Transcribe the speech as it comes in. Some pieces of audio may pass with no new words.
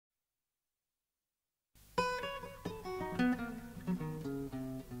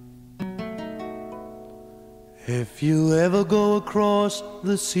If you ever go across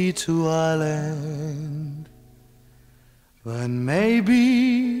the sea to Ireland, then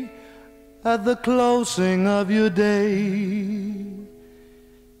maybe at the closing of your day,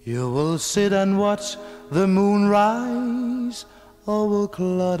 you will sit and watch the moon rise over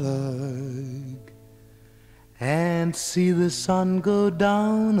Colahan and see the sun go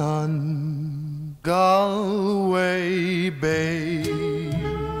down on Galway Bay.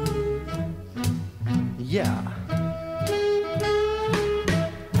 Yeah.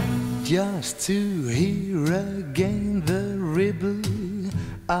 Just to hear again the ripple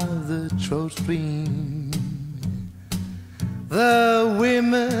of the trout stream, the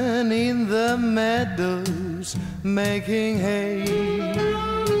women in the meadows making hay,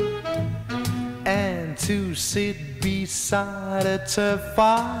 and to sit beside a turf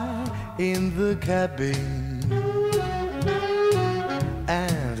fire in the cabin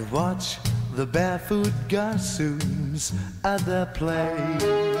and watch the barefoot gossoons at their play.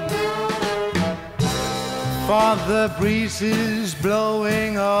 For the breezes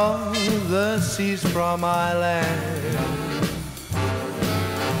blowing all the seas from Ireland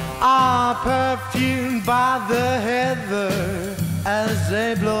are perfumed by the heather as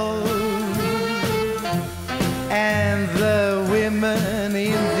they blow, and the women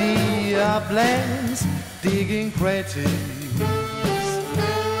in the uplands digging craters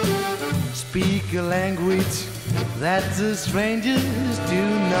speak a language that the strangers do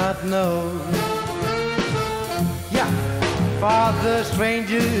not know. Yeah, for the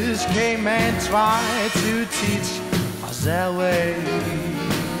strangers came and tried to teach us their way.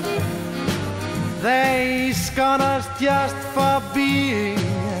 They scorn us just for being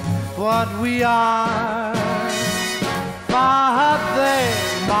what we are, but they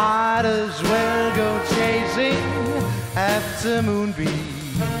might as well go chasing after moonbeams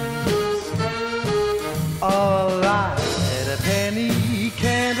or light a penny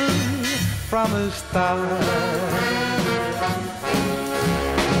candle from a star.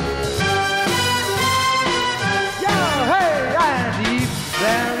 Yeah, hey, and if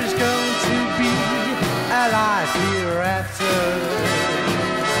there is going to be a life hereafter,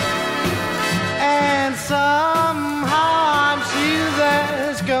 and somehow I'm sure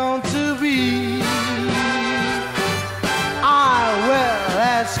there's going to be, I will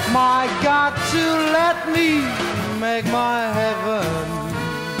ask my God to let me make my heaven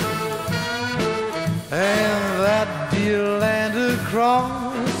and that dear land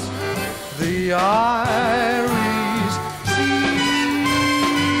across the Irish